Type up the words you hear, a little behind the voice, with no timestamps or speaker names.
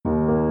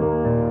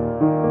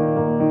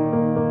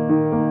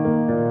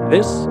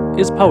This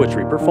is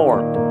Poetry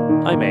Performed.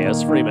 I'm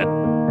A.S. Freeman.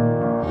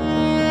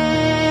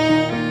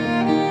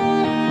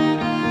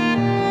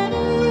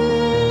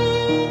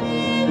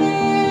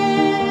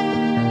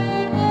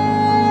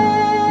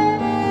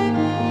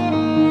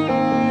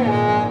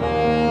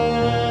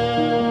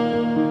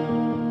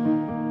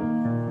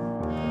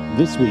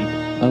 This week,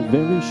 a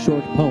very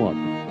short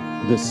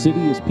poem, The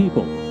City is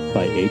People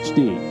by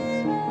H.D.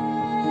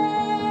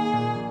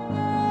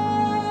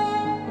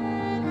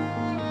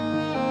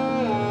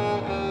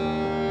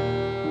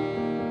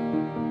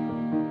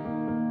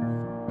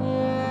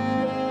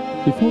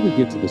 Before we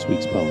get to this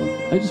week's poem,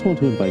 I just want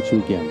to invite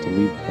you again to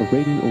leave a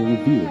rating or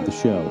review of the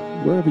show,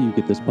 wherever you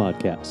get this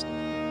podcast.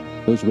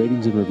 Those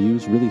ratings and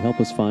reviews really help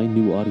us find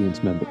new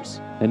audience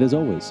members. And as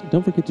always,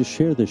 don't forget to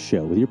share this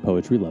show with your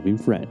poetry-loving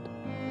friend.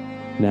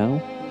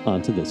 Now,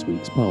 on to this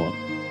week's poem.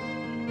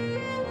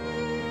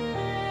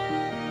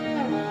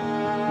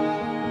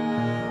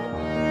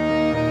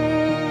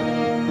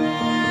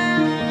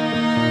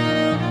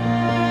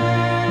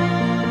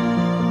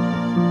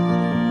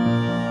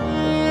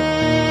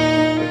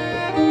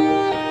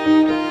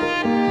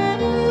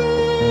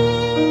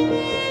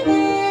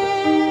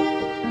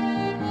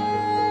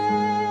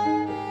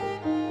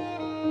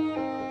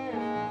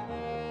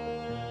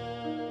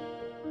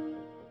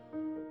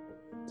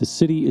 The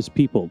City is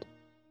Peopled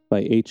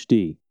by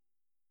H.D.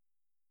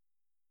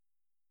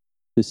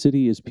 The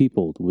city is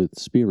peopled with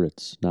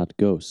spirits, not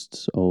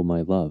ghosts, O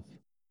my love.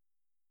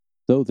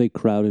 Though they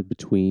crowded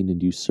between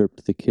and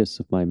usurped the kiss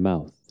of my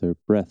mouth, their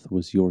breath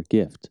was your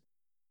gift,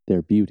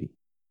 their beauty,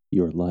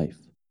 your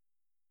life.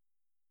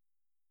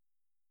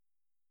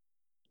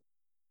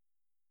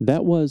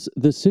 That was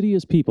The City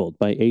is Peopled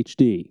by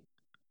H.D.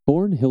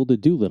 Born Hilda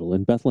Doolittle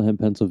in Bethlehem,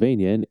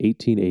 Pennsylvania in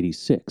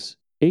 1886,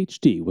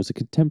 H.D. was a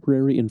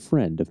contemporary and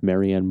friend of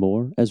Marianne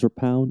Moore, Ezra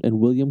Pound, and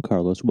William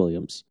Carlos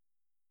Williams.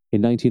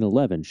 In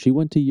 1911, she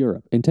went to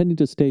Europe, intending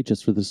to stay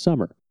just for the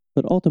summer,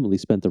 but ultimately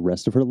spent the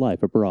rest of her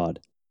life abroad.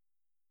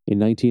 In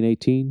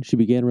 1918, she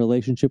began a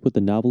relationship with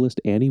the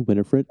novelist Annie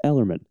Winifred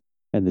Ellerman,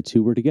 and the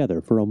two were together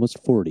for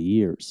almost 40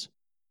 years.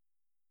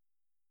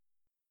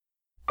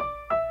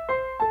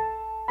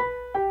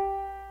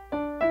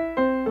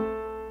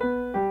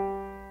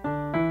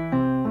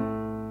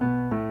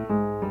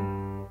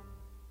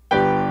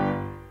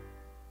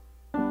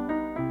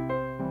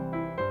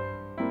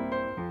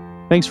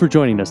 Thanks for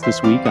joining us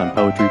this week on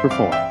Poetry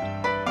Performed.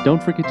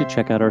 Don't forget to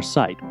check out our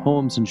site,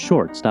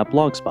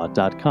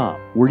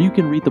 poemsandshorts.blogspot.com, where you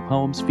can read the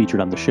poems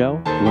featured on the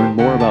show, learn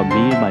more about me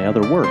and my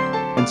other work,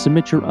 and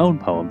submit your own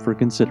poem for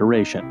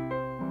consideration.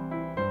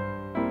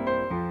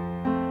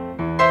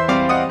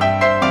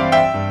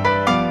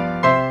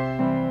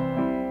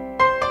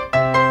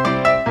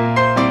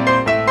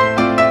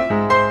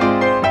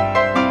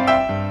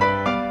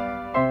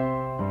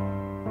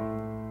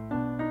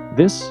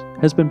 This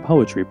has been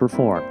Poetry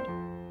Performed.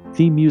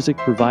 Theme music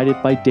provided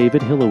by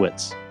David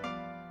Hillowitz.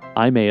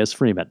 I'm A.S.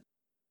 Freeman.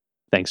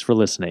 Thanks for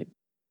listening.